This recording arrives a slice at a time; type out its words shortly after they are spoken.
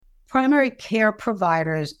primary care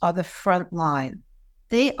providers are the front line.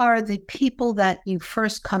 They are the people that you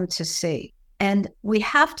first come to see. And we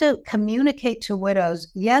have to communicate to widows.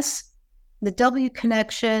 Yes, the W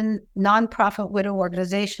Connection, nonprofit widow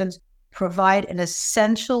organizations provide an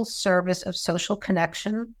essential service of social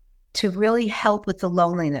connection to really help with the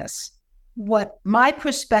loneliness. What my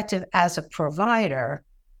perspective as a provider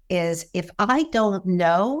is, if I don't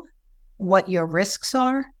know what your risks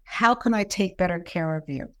are, how can I take better care of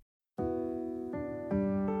you?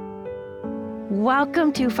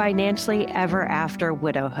 Welcome to Financially Ever After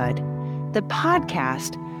Widowhood, the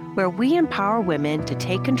podcast where we empower women to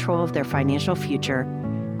take control of their financial future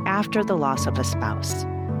after the loss of a spouse.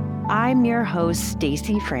 I'm your host,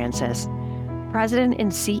 Stacey Francis, President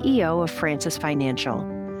and CEO of Francis Financial,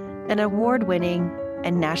 an award-winning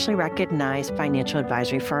and nationally recognized financial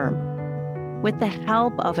advisory firm. With the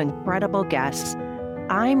help of incredible guests,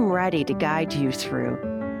 I'm ready to guide you through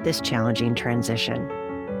this challenging transition.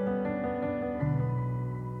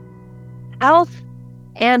 Health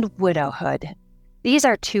and widowhood. These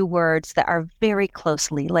are two words that are very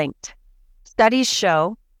closely linked. Studies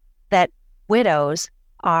show that widows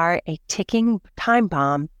are a ticking time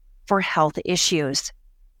bomb for health issues.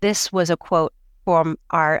 This was a quote from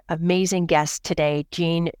our amazing guest today,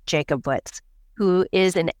 Jeanne Jacobwitz, who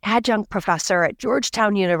is an adjunct professor at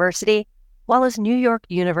Georgetown University, as well as New York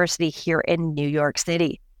University here in New York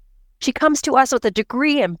City. She comes to us with a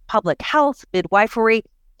degree in public health, midwifery,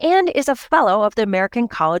 and is a fellow of the American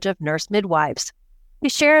College of Nurse Midwives. She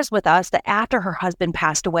shares with us that after her husband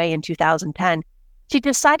passed away in 2010, she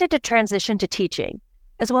decided to transition to teaching,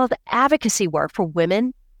 as well as advocacy work for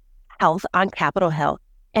women, health on Capitol Hill,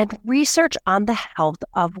 and research on the health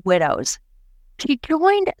of widows. She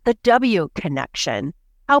joined the W Connection,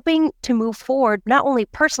 helping to move forward not only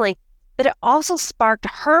personally, but it also sparked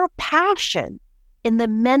her passion in the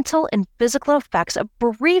mental and physical effects of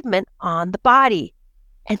bereavement on the body.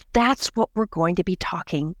 And that's what we're going to be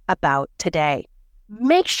talking about today.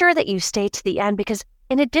 Make sure that you stay to the end, because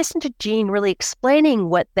in addition to Jeanne really explaining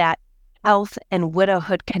what that health and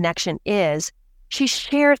widowhood connection is, she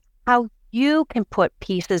shares how you can put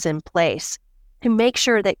pieces in place to make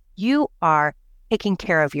sure that you are taking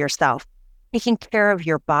care of yourself, taking care of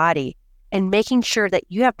your body, and making sure that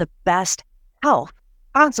you have the best health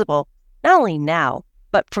possible, not only now,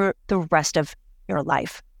 but for the rest of your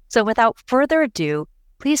life. So without further ado,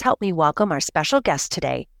 please help me welcome our special guest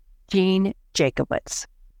today, Jeanne Jacobwitz.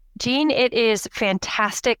 Jeanne, it is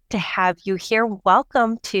fantastic to have you here.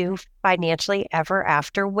 Welcome to Financially Ever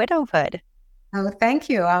After Widowhood. Oh, thank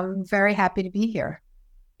you. I'm very happy to be here.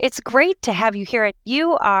 It's great to have you here.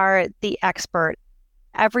 You are the expert,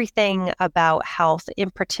 everything about health,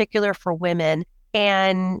 in particular for women.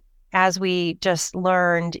 And as we just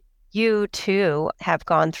learned, you too have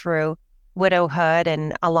gone through widowhood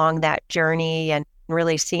and along that journey, and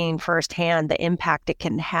really seeing firsthand the impact it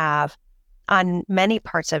can have on many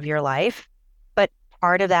parts of your life. But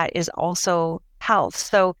part of that is also health.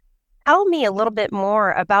 So tell me a little bit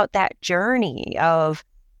more about that journey of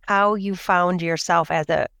how you found yourself as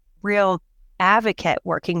a real advocate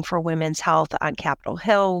working for women's health on Capitol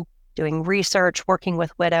Hill, doing research, working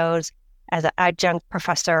with widows as an adjunct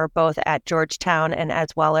professor, both at Georgetown and as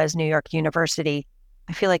well as New York University.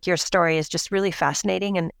 I feel like your story is just really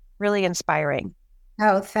fascinating and really inspiring.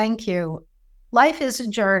 Oh, thank you. Life is a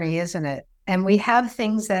journey, isn't it? And we have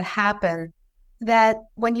things that happen that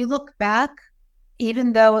when you look back,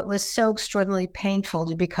 even though it was so extraordinarily painful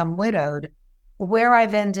to become widowed, where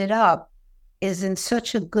I've ended up is in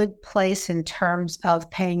such a good place in terms of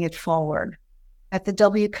paying it forward. At the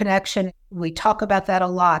W Connection, we talk about that a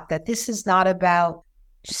lot, that this is not about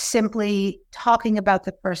simply talking about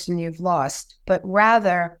the person you've lost, but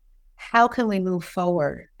rather, how can we move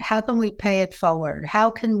forward? How can we pay it forward? How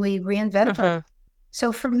can we reinvent it?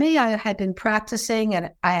 So for me, I had been practicing, and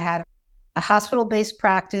I had a hospital-based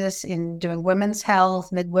practice in doing women's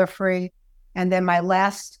health, midwifery. And then my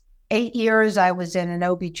last 8 years, I was in an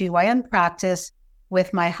OBGYN practice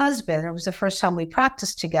with my husband. It was the first time we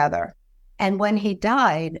practiced together. And when he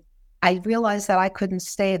died, I realized that I couldn't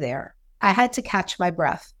stay there. I had to catch my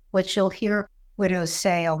breath, which you'll hear widows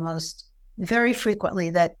say almost very frequently,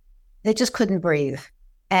 that they just couldn't breathe.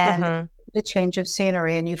 And the change of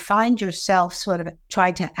scenery, and you find yourself sort of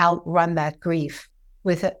trying to outrun that grief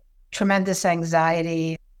with a tremendous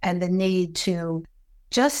anxiety and the need to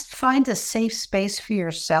just find a safe space for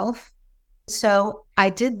yourself. So I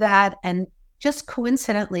did that, and just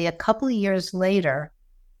coincidentally, a couple of years later,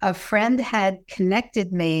 a friend had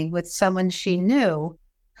connected me with someone she knew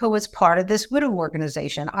who was part of this widow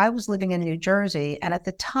organization. I was living in New Jersey, and at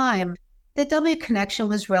the time, The W Connection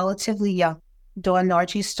was relatively young. Dawn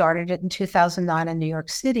Nargi started it in 2009 in New York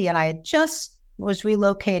City, and I had just was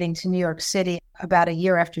relocating to New York City about a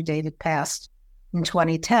year after David passed in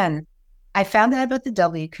 2010. I found out about the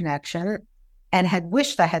W Connection and had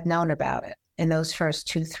wished I had known about it in those first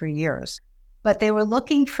 2-3 years. But they were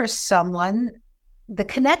looking for someone. The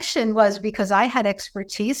connection was because I had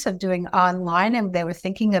expertise of doing online, and they were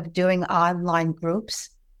thinking of doing online groups.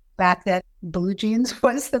 Back then, Blue Jeans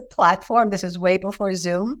was the platform. This is way before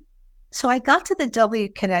Zoom. So I got to the W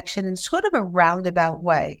Connection in sort of a roundabout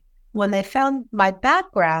way. When they found my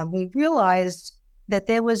background, we realized that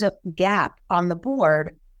there was a gap on the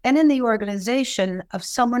board and in the organization of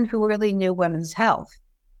someone who really knew women's health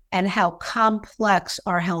and how complex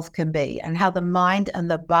our health can be and how the mind and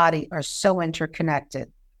the body are so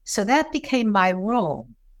interconnected. So that became my role.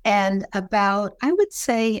 And about, I would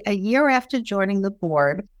say, a year after joining the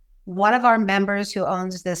board, one of our members who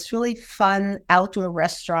owns this really fun outdoor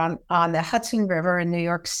restaurant on the Hudson River in New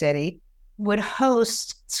York City would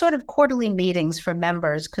host sort of quarterly meetings for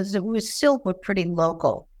members because it was still pretty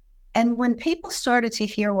local. And when people started to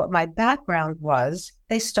hear what my background was,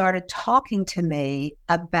 they started talking to me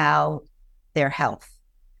about their health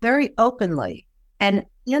very openly. And at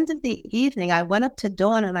the end of the evening, I went up to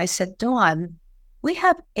Dawn and I said, Dawn, we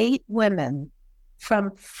have 8 women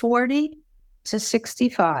from 40 to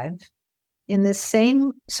 65 in the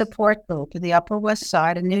same support group in the Upper West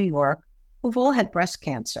Side of New York who've all had breast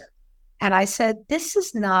cancer. And I said, this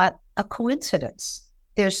is not a coincidence.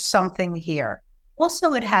 There's something here.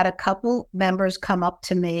 Also, it had a couple members come up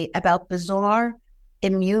to me about bizarre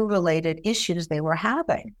immune-related issues they were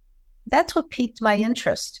having. That's what piqued my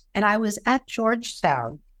interest. And I was at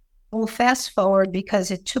Georgetown. We'll fast forward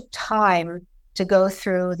because it took time to go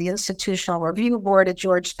through the Institutional Review Board at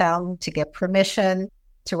Georgetown to get permission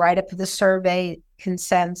to write up the survey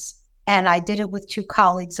consents. And I did it with 2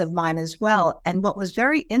 colleagues of mine as well. And what was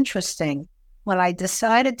very interesting when I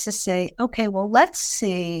decided to say, okay, well, let's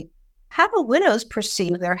see, how do widows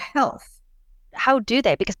perceive their health? How do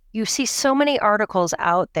they? Because you see so many articles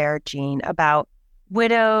out there, Jeanne, about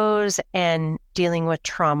widows and dealing with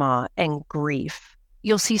trauma and grief.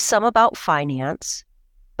 You'll see some about finance,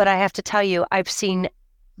 but I have to tell you, I've seen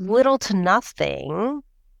little to nothing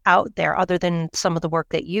out there other than some of the work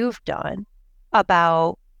that you've done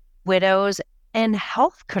about widows and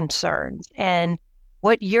health concerns and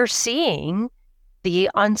what you're seeing, the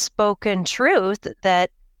unspoken truth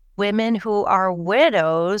that women who are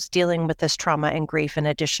widows dealing with this trauma and grief and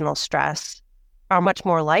additional stress are much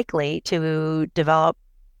more likely to develop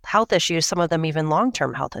health issues, some of them even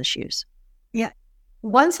long-term health issues. Yeah.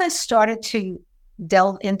 Once I started to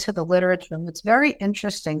delve into the literature, it's very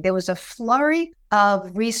interesting. There was a flurry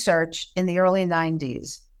of research in the early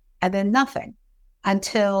 90s and then nothing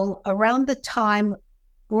until around the time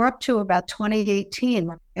we're up to about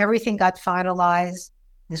 2018, everything got finalized.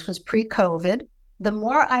 This was pre-COVID. The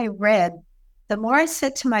more I read, the more I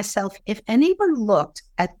said to myself, if anyone looked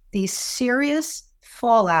at the serious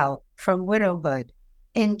fallout from widowhood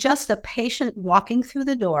in just a patient walking through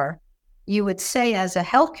the door, you would say as a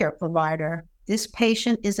healthcare provider, this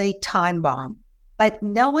patient is a time bomb. But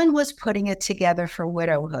no one was putting it together for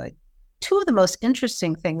widowhood. 2 of the most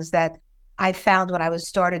interesting things that I found when I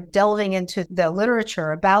started delving into the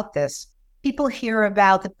literature about this, people hear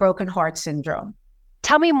about the broken heart syndrome.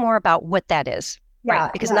 Tell me more about what that is. Yeah,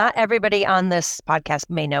 right? Because not everybody on this podcast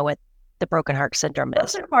may know what the broken heart syndrome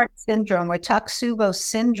is. Broken heart syndrome or Takotsubo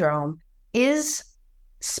syndrome is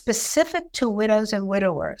specific to widows and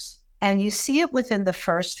widowers. And you see it within the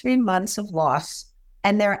first 3 months of loss.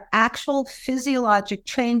 And there are actual physiologic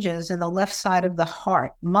changes in the left side of the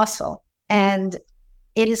heart muscle. And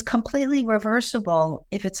it is completely reversible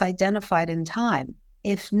if it's identified in time.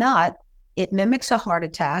 If not, it mimics a heart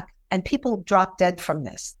attack and people drop dead from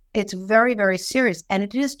this. It's very, very serious. And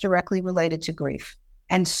it is directly related to grief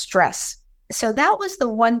and stress. So that was the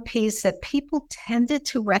one piece that people tended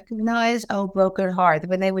to recognize, oh, broken heart.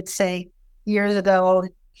 When they would say years ago,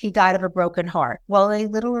 he died of a broken heart. Well, they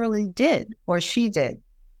literally did, or she did.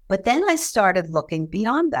 But then I started looking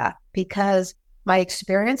beyond that because my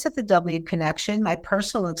experience at the W Connection, my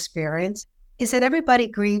personal experience, is that everybody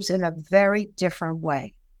grieves in a very different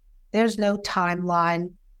way. There's no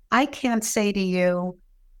timeline. I can't say to you,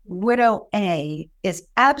 widow A is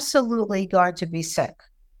absolutely going to be sick.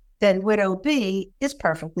 Then widow B is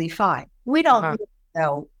perfectly fine. We don't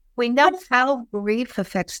know. We know how grief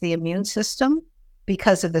affects the immune system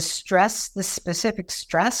because of the stress, the specific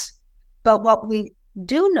stress. But what we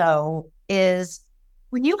do know is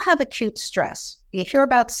when you have acute stress, you hear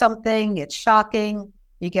about something, it's shocking,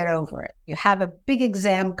 you get over it. You have a big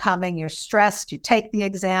exam coming, you're stressed, you take the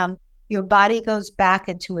exam, your body goes back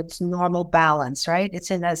into its normal balance, right?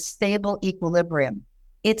 It's in a stable equilibrium.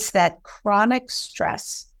 It's that chronic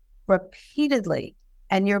stress repeatedly,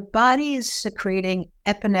 and your body is secreting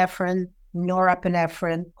epinephrine,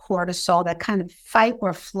 norepinephrine, cortisol, that kind of fight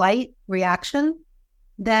or flight reaction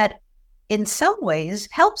that in some ways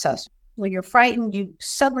helps us. When you're frightened, you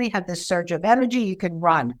suddenly have this surge of energy, you can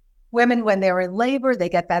run. Women, when they're in labor, they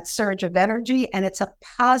get that surge of energy, and it's a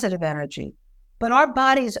positive energy. But our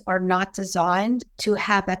bodies are not designed to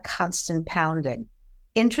have that constant pounding.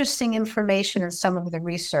 Interesting information in some of the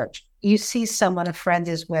research. You see someone, a friend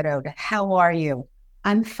is widowed. How are you?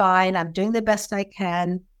 I'm fine. I'm doing the best I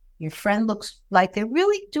can. Your friend looks like they're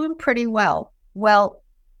really doing pretty well. Well,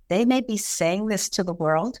 they may be saying this to the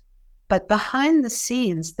world, but behind the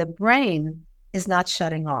scenes, the brain is not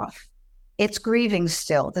shutting off. It's grieving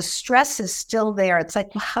still. The stress is still there. It's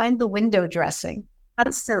like behind the window dressing,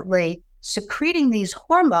 constantly secreting these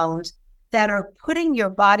hormones that are putting your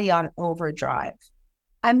body on overdrive.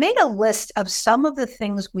 I made a list of some of the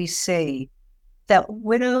things we see that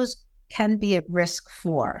widows can be at risk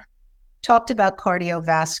for. Talked about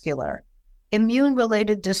cardiovascular,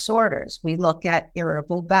 immune-related disorders. We look at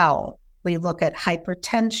irritable bowel. We look at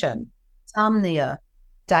hypertension, insomnia,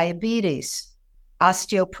 diabetes,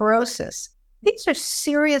 osteoporosis. These are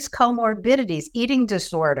serious comorbidities, eating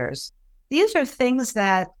disorders. These are things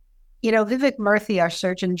that, Vivek Murthy, our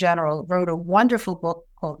Surgeon General, wrote a wonderful book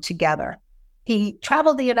called Together. He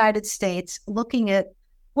traveled the United States looking at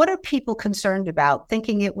what are people concerned about,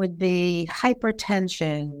 thinking it would be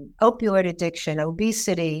hypertension, opioid addiction,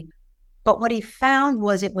 obesity. But what he found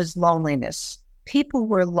was it was loneliness. People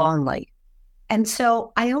were lonely. And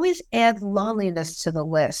so I always add loneliness to the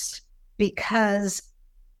list because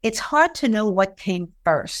it's hard to know what came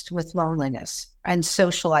first with loneliness and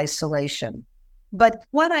social isolation. But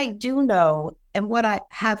what I do know, and what I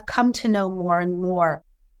have come to know more and more,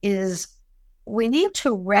 is we need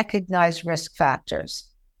to recognize risk factors.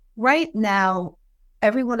 Right now,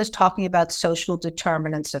 everyone is talking about social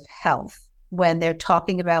determinants of health when they're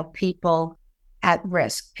talking about people at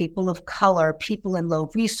risk, people of color, people in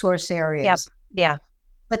low resource areas. Yep. Yeah.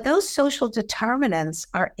 But those social determinants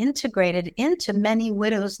are integrated into many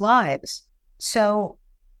widows' lives. So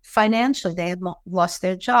financially, they have lost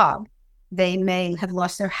their job. They may have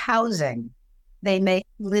lost their housing. They may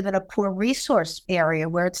live in a poor resource area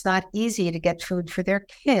where it's not easy to get food for their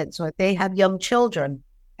kids, or they have young children.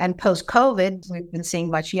 And post-COVID, we've been seeing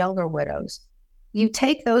much younger widows. You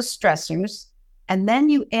take those stressors, and then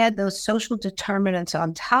you add those social determinants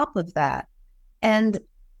on top of that. And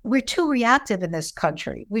we're too reactive in this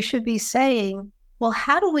country. We should be saying, well,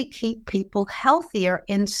 how do we keep people healthier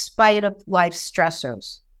in spite of life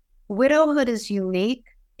stressors? Widowhood is unique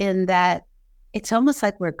in that it's almost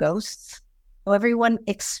like we're ghosts. Everyone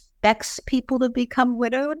expects people to become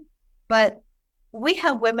widowed, but we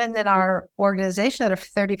have women in our organization that are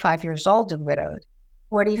 35 years old and widowed.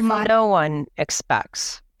 45. No one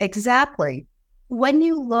expects. Exactly. When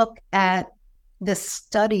you look at the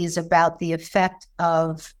studies about the effect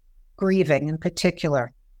of grieving in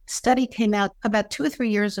particular, study came out about 2 or 3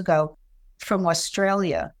 years ago from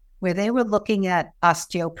Australia, where they were looking at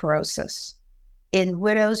osteoporosis in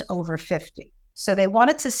widows over 50. So they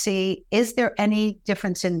wanted to see, is there any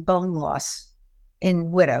difference in bone loss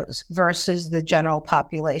in widows versus the general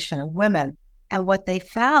population of women? And what they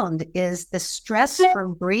found is the stress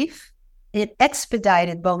from grief, it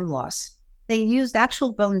expedited bone loss. They used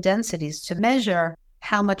actual bone densities to measure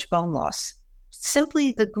how much bone loss.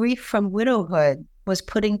 Simply the grief from widowhood was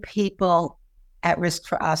putting people at risk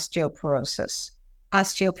for osteoporosis.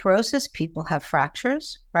 Osteoporosis, people have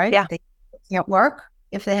fractures, right? Yeah. They can't work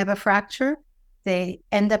if they have a fracture. They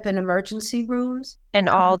end up in emergency rooms. And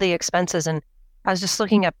all the expenses. And I was just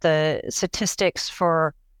looking up the statistics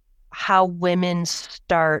for how women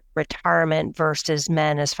start retirement versus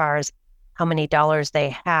men as far as how many dollars they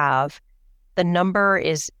have. The number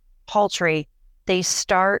is paltry. They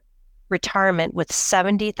start retirement with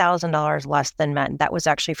 $70,000 less than men. That was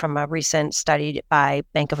actually from a recent study by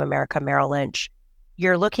Bank of America Merrill Lynch.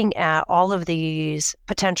 You're looking at all of these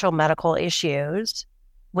potential medical issues,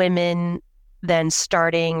 women then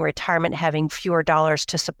starting retirement having fewer dollars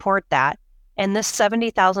to support that. And this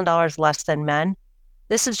 $70,000 less than men,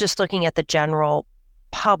 this is just looking at the general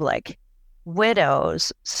public.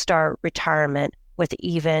 Widows start retirement with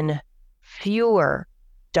even fewer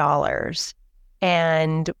dollars.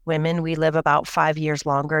 And women, we live about 5 years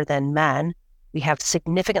longer than men. We have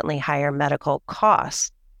significantly higher medical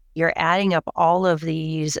costs. You're adding up all of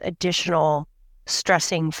these additional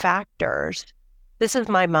stressing factors. this is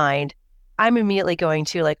my mind, I'm immediately going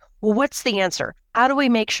to like, well, what's the answer? How do we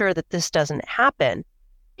make sure that this doesn't happen?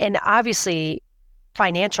 And obviously,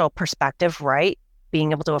 financial perspective, right?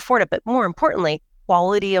 Being able to afford it, but more importantly,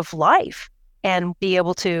 quality of life and be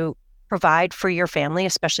able to provide for your family,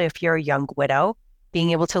 especially if you're a young widow,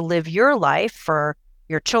 being able to live your life for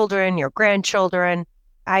your children, your grandchildren.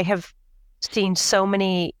 I have seen so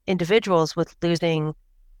many individuals with losing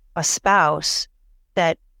a spouse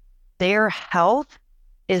that their health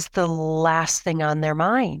is the last thing on their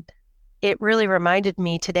mind. It really reminded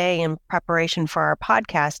me today in preparation for our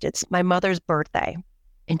podcast, it's my mother's birthday,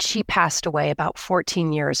 and she passed away about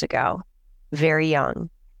 14 years ago, very young.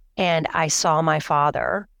 And I saw my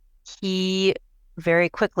father. He very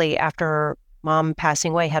quickly after mom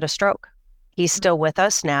passing away had a stroke. He's still with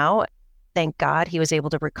us now. Thank God he was able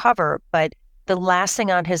to recover. But the last thing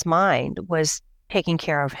on his mind was taking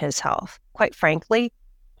care of his health. Quite frankly,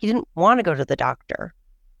 he didn't want to go to the doctor.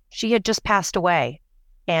 She had just passed away.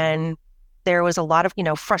 And there was a lot of,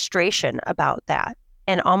 frustration about that.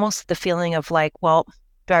 And almost the feeling of like, well,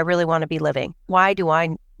 do I really want to be living? Why do I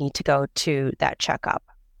need to go to that checkup?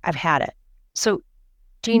 I've had it. So,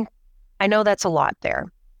 Jeanne, I know that's a lot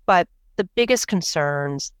there, but the biggest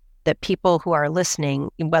concerns that people who are listening,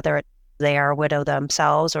 whether they are a widow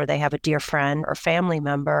themselves or they have a dear friend or family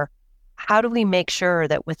member, how do we make sure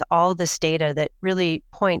that with all this data that really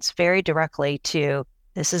points very directly to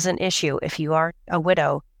this is an issue. If you are a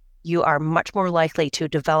widow, you are much more likely to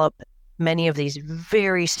develop many of these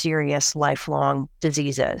very serious lifelong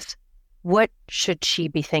diseases. What should she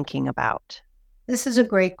be thinking about? This is a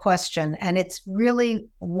great question. And it's really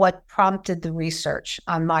what prompted the research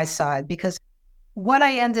on my side, because what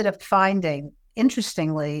I ended up finding,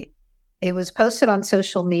 interestingly, it was posted on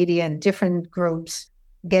social media in different groups,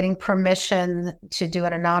 getting permission to do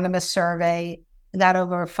an anonymous survey, got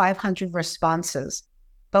over 500 responses.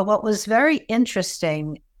 But what was very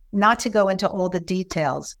interesting, not to go into all the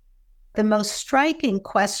details, the most striking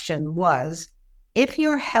question was, if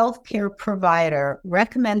your healthcare provider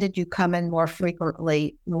recommended you come in more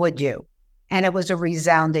frequently, would you? And it was a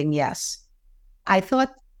resounding yes. I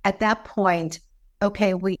thought at that point,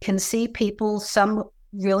 okay, we can see people, some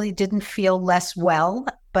really didn't feel less well,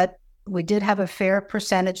 but we did have a fair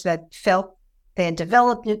percentage that felt they had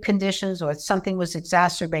developed new conditions or something was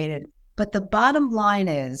exacerbated. But the bottom line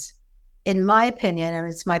is, in my opinion,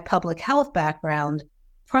 and it's my public health background,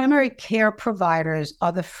 primary care providers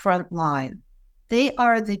are the front line. They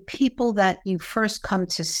are the people that you first come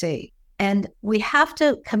to see. And we have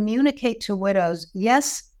to communicate to widows.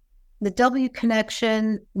 Yes, the W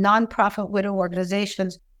Connection, nonprofit widow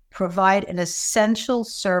organizations provide an essential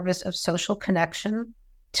service of social connection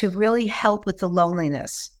to really help with the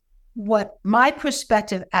loneliness. What my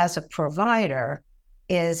perspective as a provider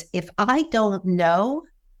is, if I don't know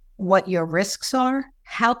what your risks are,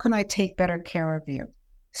 how can I take better care of you?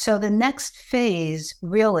 So the next phase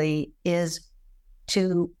really is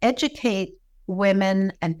to educate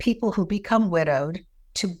women and people who become widowed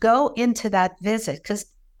to go into that visit, because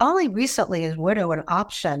only recently is widow an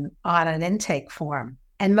option on an intake form.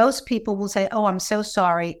 And most people will say, oh, I'm so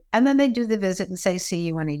sorry. And then they do the visit and say, see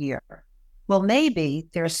you in a year. Well, maybe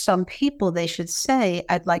there's some people they should say,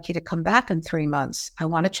 I'd like you to come back in 3 months. I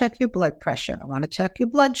want to check your blood pressure. I want to check your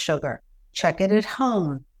blood sugar. Check it at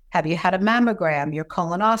home. Have you had a mammogram, your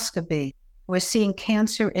colonoscopy? We're seeing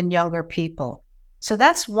cancer in younger people. So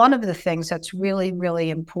that's one of the things that's really,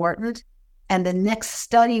 really important. And the next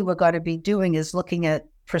study we're going to be doing is looking at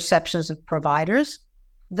perceptions of providers.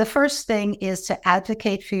 The first thing is to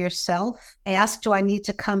advocate for yourself. Ask, do I need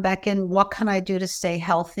to come back in? What can I do to stay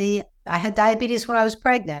healthy? I had diabetes when I was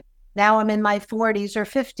pregnant. Now I'm in my 40s or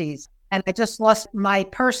 50s, and I just lost my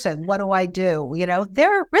person. What do I do?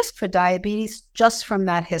 There are risks for diabetes just from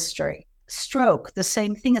that history. Stroke, the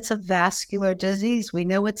same thing. It's a vascular disease. We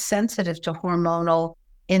know it's sensitive to hormonal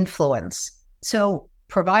influence. So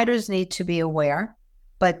providers need to be aware,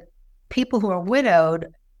 but people who are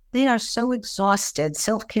widowed, they are so exhausted.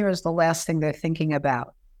 Self-care is the last thing they're thinking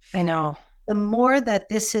about. I know. The more that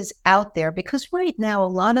this is out there, because right now a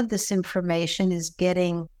lot of this information is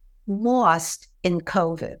getting lost in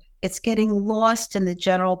COVID. It's getting lost in the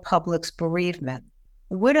general public's bereavement.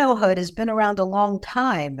 Widowhood has been around a long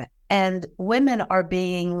time, and women are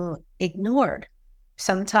being ignored.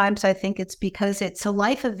 Sometimes I think it's because it's a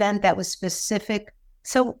life event that was specific.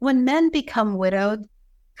 So when men become widowed,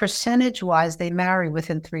 percentage-wise, they marry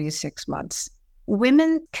within 3 to 6 months.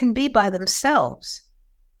 Women can be by themselves.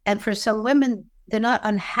 And for some women, they're not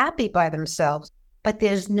unhappy by themselves, but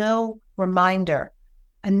there's no reminder.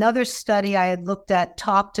 Another study I had looked at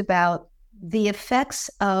talked about the effects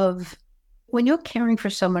of when you're caring for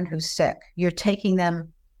someone who's sick, you're taking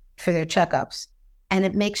them for their checkups, and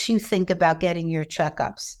it makes you think about getting your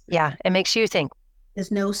checkups. Yeah, it makes you think.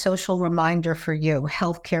 There's no social reminder for you,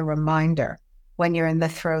 healthcare reminder when you're in the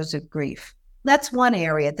throes of grief. That's one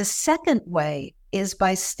area. The second way is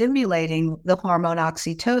by stimulating the hormone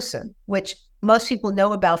oxytocin, which most people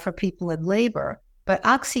know about for people in labor, but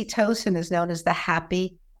oxytocin is known as the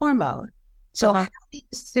happy hormone. So how do you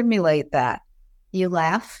stimulate that? You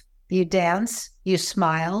laugh, you dance, you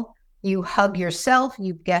smile, you hug yourself,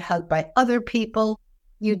 you get hugged by other people,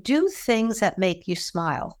 you do things that make you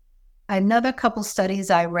smile. Another couple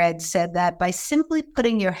studies I read said that by simply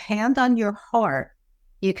putting your hand on your heart,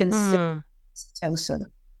 you can stimulate oxytocin.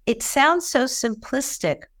 It sounds so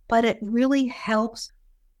simplistic, but it really helps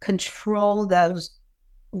control those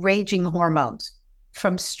raging hormones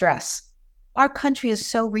from stress. Our country is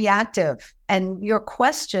so reactive, and your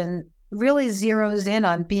question really zeroes in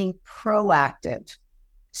on being proactive.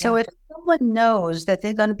 So if someone knows that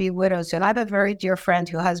they're going to be widows, and I have a very dear friend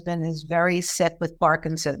whose husband is very sick with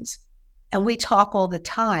Parkinson's, and we talk all the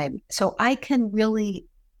time, so I can really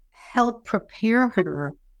help prepare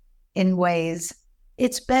her in ways.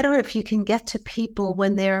 It's better if you can get to people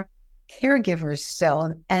when they're caregivers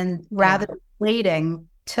still, and rather than waiting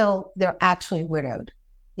till they're actually widowed.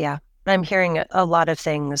 Yeah. I'm hearing a lot of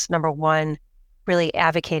things. Number one, really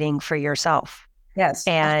advocating for yourself. Yes.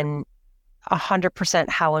 And 100%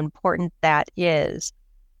 how important that is,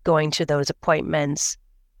 going to those appointments,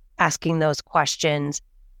 asking those questions.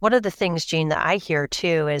 One of the things, Jeanne, that I hear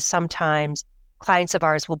too is sometimes clients of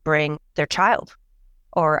ours will bring their child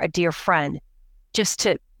or a dear friend just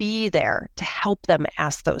to be there to help them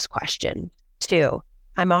ask those questions too.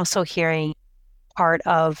 I'm also hearing part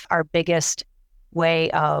of our biggest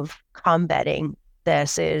way of combating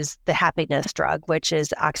this is the happiness drug, which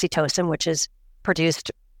is oxytocin, which is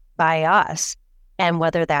produced by us. And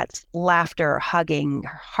whether that's laughter, hugging,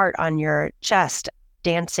 heart on your chest,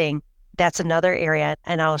 dancing, that's another area.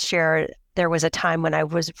 And I'll share, there was a time when I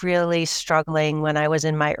was really struggling when I was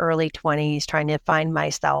in my early 20s, trying to find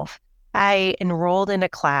myself. I enrolled in a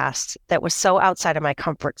class that was so outside of my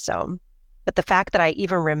comfort zone. But the fact that I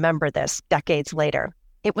even remember this decades later,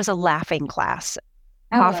 it was a laughing class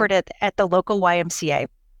offered at the local YMCA.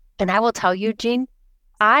 And I will tell you, Jeanne,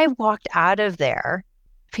 I walked out of there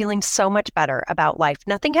feeling so much better about life.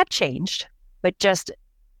 Nothing had changed, but just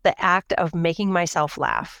the act of making myself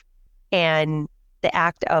laugh and the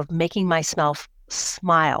act of making myself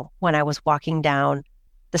smile when I was walking down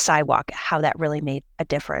the sidewalk, how that really made a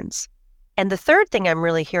difference. And the third thing I'm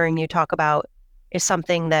really hearing you talk about is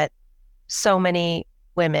something that so many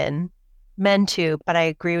women, men too, but I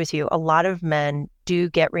agree with you, a lot of men do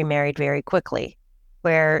get remarried very quickly,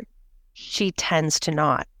 where she tends to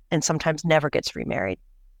not, and sometimes never gets remarried.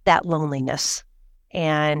 That loneliness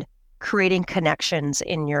and creating connections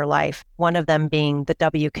in your life, one of them being the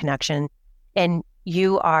W connection. And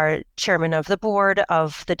you are chairman of the board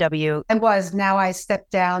of the W. I was. Now I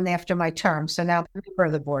stepped down after my term. So now I'm a member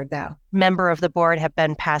of the board now. Member of the board, have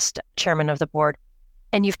been past chairman of the board.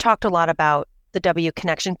 And you've talked a lot about the W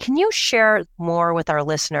connection. Can you share more with our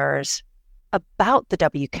listeners about the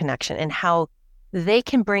W connection and how they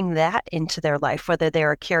can bring that into their life, whether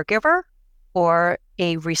they're a caregiver or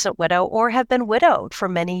a recent widow or have been widowed for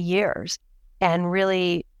many years, and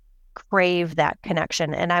really crave that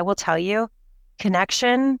connection? And I will tell you,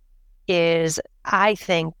 connection is, I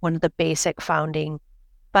think, one of the basic founding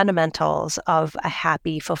fundamentals of a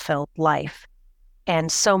happy, fulfilled life.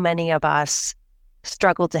 And so many of us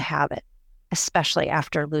struggle to have it, especially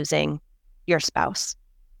after losing your spouse.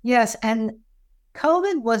 Yes. And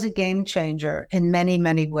COVID was a game changer in many,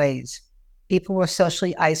 many ways. People were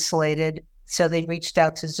socially isolated, so they reached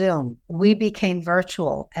out to Zoom. We became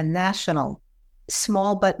virtual and national,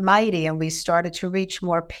 small but mighty, and we started to reach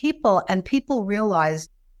more people. And people realized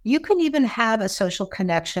you can even have a social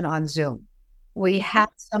connection on Zoom. We have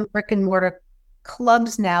some brick and mortar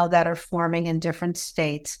clubs now that are forming in different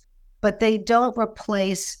states, but they don't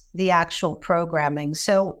replace the actual programming.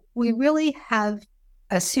 So we really have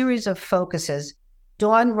a series of focuses.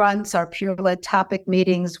 Dawn runs our peer-led topic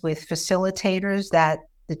meetings with facilitators that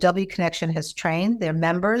the W Connection has trained. They're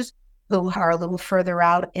members who are a little further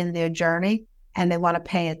out in their journey and they want to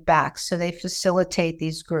pay it back. So they facilitate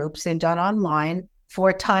these groups. They're done online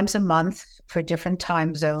 4 times a month for different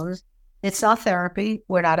time zones. It's not therapy.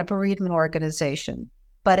 We're not a bereavement organization,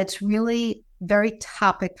 but it's really very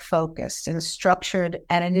topic focused and structured,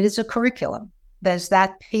 and it is a curriculum. There's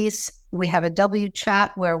that piece. We have a W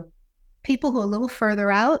chat where people who are a little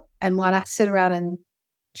further out and want to sit around and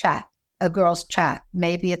chat, a girl's chat.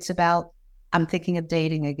 Maybe it's about, I'm thinking of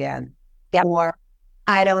dating again. Yep. or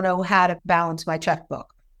I don't know how to balance my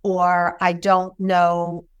checkbook, or I don't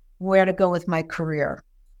know where to go with my career.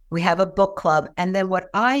 We have a book club. And then what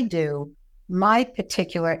I do, my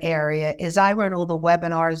particular area is I run all the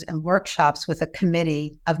webinars and workshops with a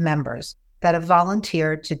committee of members that have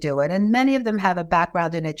volunteered to do it. And many of them have a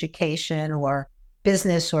background in education or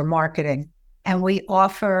business or marketing. And we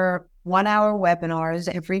offer 1-hour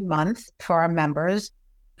webinars every month for our members.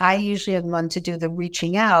 I usually am one to do the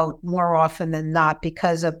reaching out more often than not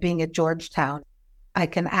because of being at Georgetown. I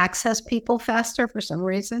can access people faster for some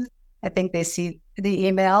reason. I think they see the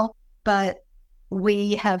email, but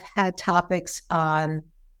we have had topics on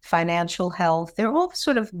financial health. They're all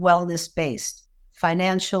sort of wellness-based.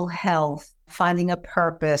 Financial health, finding a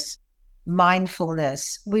purpose,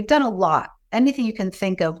 mindfulness. We've done a lot. Anything you can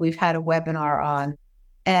think of, we've had a webinar on.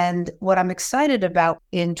 And what I'm excited about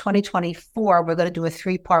in 2024, we're going to do a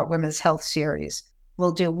 3-part women's health series.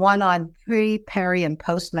 We'll do one on pre, peri, and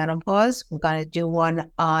postmenopause. We're going to do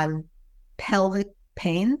one on pelvic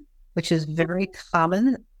pain, which is very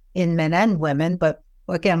common in men and women, but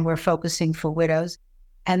again, we're focusing for widows.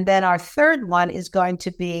 And then our third one is going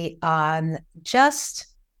to be on just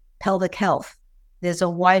pelvic health. There's a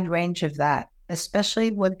wide range of that,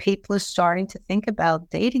 especially when people are starting to think about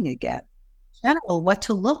dating again. In general, what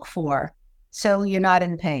to look for so you're not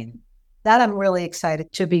in pain. That I'm really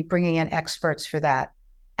excited to be bringing in experts for that.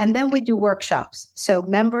 And then we do workshops. So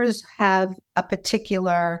members have a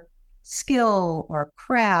particular skill or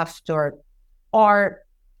craft or art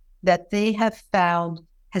that they have found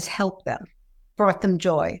has helped them, brought them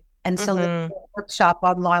joy. And so we do a workshop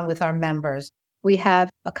online with our members. We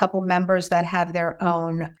have a couple members that have their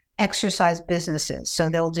own exercise businesses. So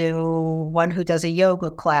they'll do one who does a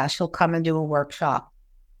yoga class. He'll come and do a workshop.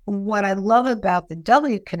 What I love about the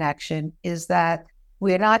W Connection is that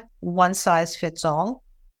we're not one size fits all.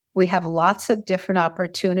 We have lots of different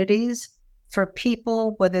opportunities for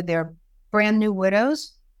people, whether they're brand new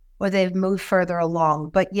widows or they've moved further along,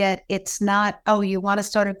 but yet it's not, oh, you want to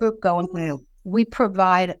start a group, go and we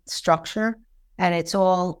provide structure, and it's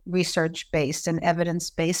all research-based and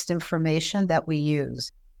evidence-based information that we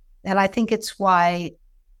use. And I think it's why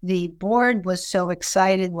the board was so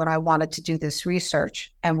excited when I wanted to do this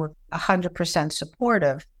research and were 100%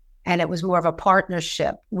 supportive. And it was more of a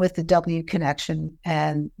partnership with the W Connection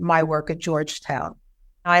and my work at Georgetown.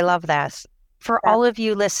 I love that. For all of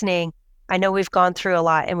you listening, I know we've gone through a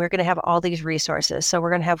lot and we're going to have all these resources. So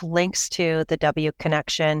we're going to have links to the W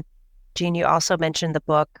Connection. Jeanne, you also mentioned the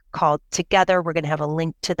book called Together. We're going to have a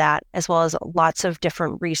link to that, as well as lots of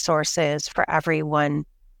different resources for everyone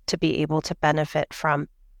to be able to benefit from.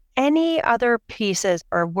 Any other pieces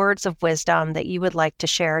or words of wisdom that you would like to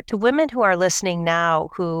share to women who are listening now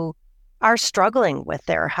who are struggling with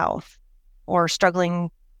their health or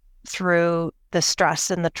struggling through the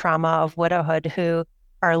stress and the trauma of widowhood, who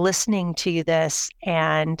are listening to this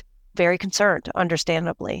and very concerned,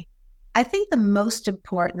 understandably? I think the most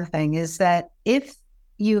important thing is that if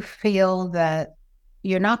you feel that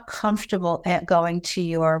you're not comfortable at going to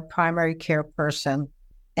your primary care person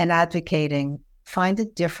and advocating, find a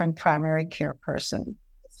different primary care person,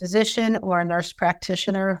 a physician or a nurse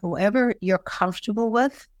practitioner, whoever you're comfortable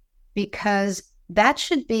with, because that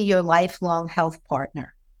should be your lifelong health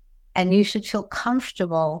partner. And you should feel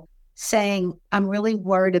comfortable saying, I'm really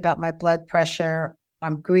worried about my blood pressure.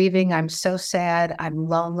 I'm grieving. I'm so sad. I'm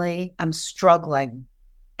lonely. I'm struggling.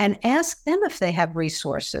 And ask them if they have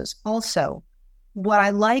resources. Also, what I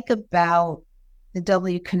like about the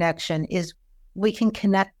W Connection is we can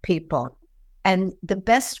connect people. And the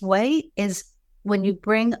best way is when you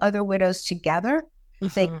bring other widows together,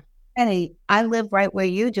 say, hey, I live right where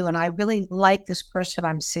you do, and I really like this person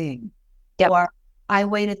I'm seeing. Yep. Or I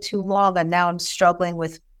waited too long and now I'm struggling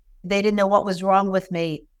with, they didn't know what was wrong with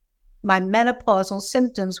me. My menopausal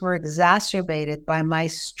symptoms were exacerbated by my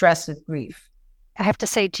stress of grief. I have to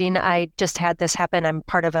say, Jeanne, I just had this happen. I'm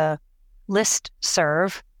part of a list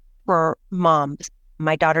serve for moms.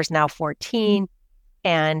 My daughter's now 14,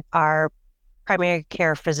 and our primary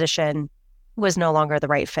care physician was no longer the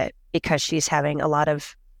right fit because she's having a lot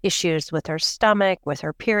of issues with her stomach, with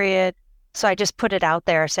her period. So I just put it out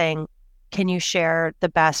there saying, can you share the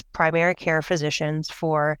best primary care physicians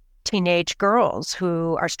for teenage girls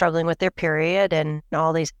who are struggling with their period and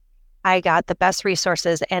all these? I got the best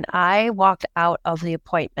resources, and I walked out of the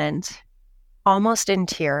appointment almost in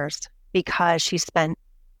tears because she spent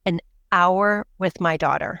an hour with my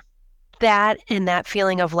daughter. That and that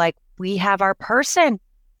feeling of like, we have our person,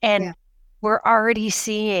 and we're already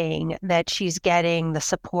seeing that she's getting the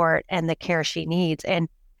support and the care she needs. And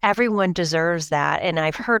everyone deserves that. And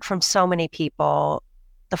I've heard from so many people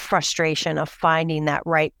the frustration of finding that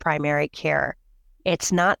right primary care.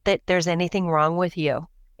 It's not that there's anything wrong with you.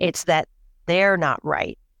 It's that they're not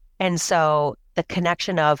right. And so the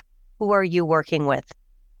connection of who are you working with?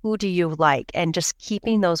 Who do you like? And just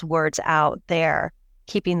keeping those words out there,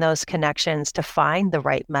 keeping those connections to find the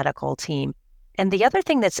right medical team. And the other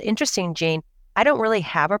thing that's interesting, Jeanne, I don't really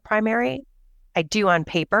have a primary. I do on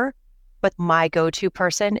paper, but my go-to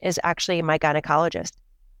person is actually my gynecologist.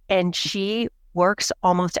 And she works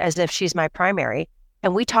almost as if she's my primary.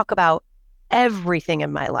 And we talk about everything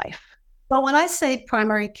in my life. But when I say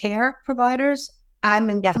primary care providers, I'm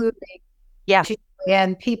including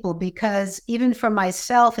GYN people, because even for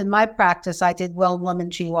myself in my practice, I did well woman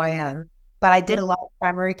GYN, but I did a lot of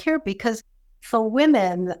primary care because for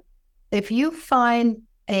women, if you find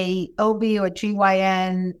a OB or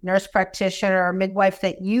GYN nurse practitioner or midwife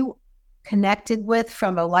that you connected with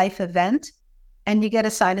from a life event and you get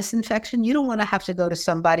a sinus infection, you don't want to have to go to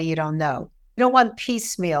somebody you don't know. You don't want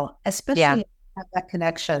piecemeal, especially if you have that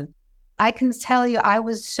connection. I can tell you, I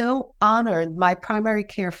was so honored. My primary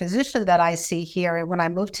care physician that I see here, and when I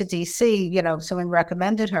moved to DC, someone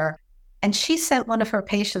recommended her, and she sent one of her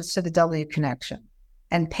patients to the W Connection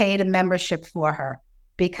and paid a membership for her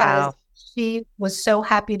because she was so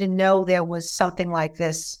happy to know there was something like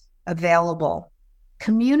this available.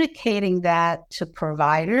 Communicating that to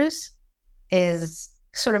providers is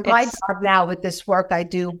sort of my job now with this work I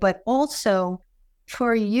do, but also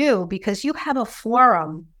for you, because you have a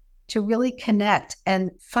forum to really connect,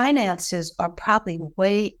 and finances are probably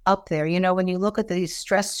way up there. When you look at these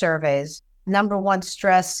stress surveys, number one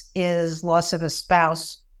stress is loss of a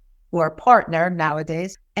spouse or a partner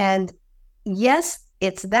nowadays. And yes,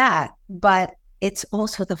 it's that, but it's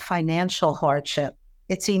also the financial hardship.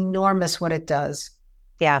 It's enormous what it does.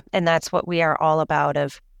 Yeah. And that's what we are all about,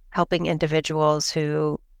 of helping individuals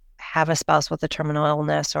who have a spouse with a terminal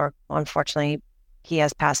illness, or unfortunately he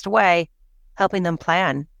has passed away, helping them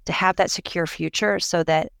plan to have that secure future so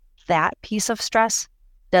that that piece of stress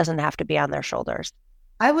doesn't have to be on their shoulders.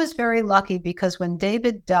 I was very lucky because when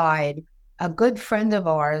David died, a good friend of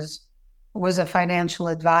ours was a financial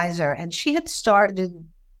advisor, and she had started,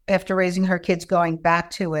 after raising her kids, going back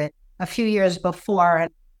to it a few years before.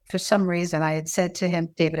 And for some reason, I had said to him,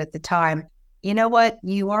 David, at the time, you know what?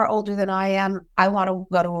 You are older than I am. I want to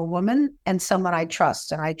go to a woman and someone I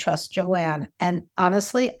trust, and I trust Joanne. And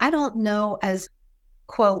honestly, I don't know as,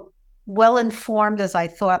 quote, well-informed as I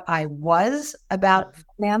thought I was about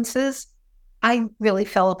finances. I really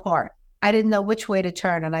fell apart. I didn't know which way to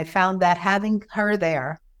turn. And I found that having her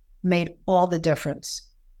there made all the difference.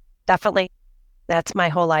 Definitely. That's my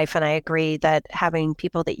whole life. And I agree that having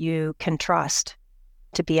people that you can trust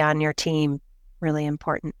to be on your team, really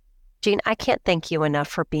important. Jeanne, I can't thank you enough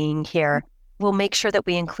for being here. We'll make sure that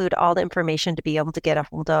we include all the information to be able to get a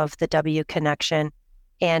hold of the W Connection.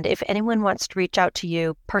 And if anyone wants to reach out to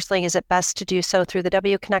you personally, is it best to do so through the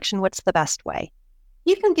W Connection? What's the best way?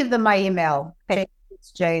 You can give them my email,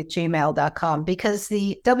 jacobwitz@gmail.com, because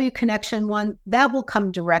the W Connection one, that will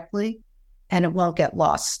come directly and it won't get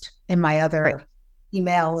lost in my other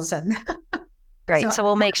emails. And Great. So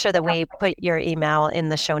we'll make sure that we put your email in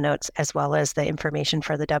the show notes as well as the information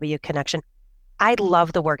for the W Connection. I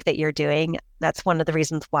love the work that you're doing. That's one of the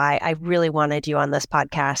reasons why I really wanted you on this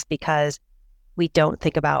podcast, because we don't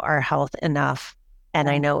think about our health enough. And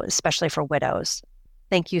I know, especially for widows.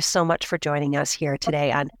 Thank you so much for joining us here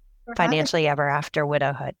today on Financially Ever After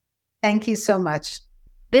Widowhood. Thank you so much.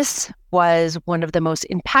 This was one of the most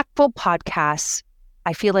impactful podcasts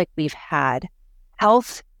I feel like we've had.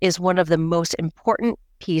 Health is one of the most important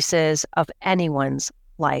pieces of anyone's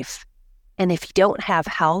life. And if you don't have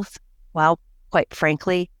health, well, quite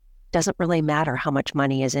frankly, it doesn't really matter how much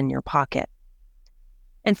money is in your pocket.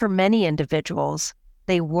 And for many individuals,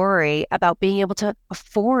 they worry about being able to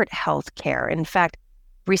afford health care. In fact,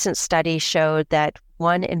 recent studies showed that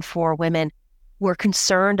 1 in 4 women were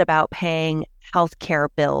concerned about paying health care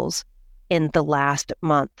bills in the last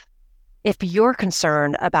month. If you're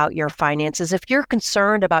concerned about your finances, if you're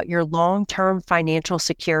concerned about your long-term financial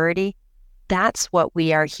security, that's what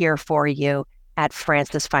we are here for you at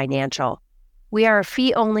Francis Financial. We are a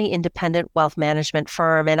fee-only independent wealth management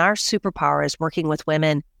firm, and our superpower is working with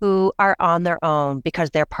women who are on their own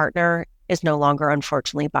because their partner is no longer,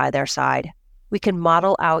 unfortunately, by their side. We can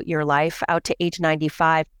model out your life out to age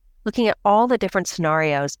 95, looking at all the different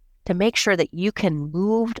scenarios to make sure that you can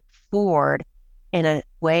move forward in a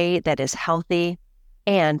way that is healthy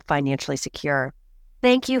and financially secure.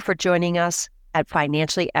 Thank you for joining us at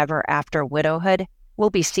Financially Ever After Widowhood. We'll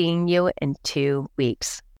be seeing you in 2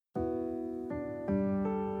 weeks.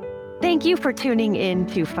 Thank you for tuning in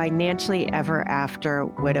to Financially Ever After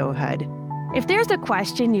Widowhood. If there's a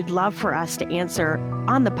question you'd love for us to answer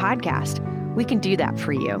on the podcast, we can do that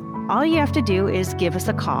for you. All you have to do is give us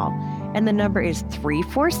a call, and the number is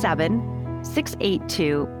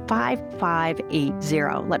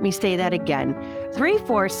 347-682-5580. Let me say that again,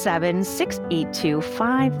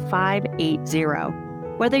 347-682-5580.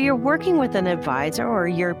 Whether you're working with an advisor or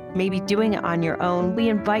you're maybe doing it on your own, we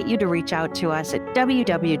invite you to reach out to us at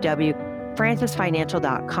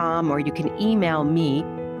www.francisfinancial.com, or you can email me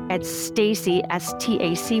at Stacy,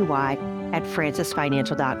 S-T-A-C-Y, at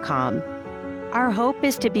francisfinancial.com. Our hope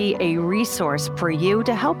is to be a resource for you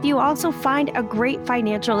to help you also find a great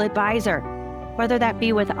financial advisor, whether that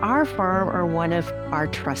be with our firm or one of our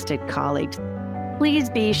trusted colleagues. Please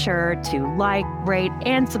be sure to like, rate,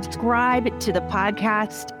 and subscribe to the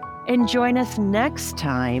podcast, and join us next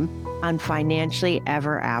time on Financially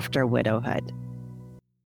Ever After Widowhood.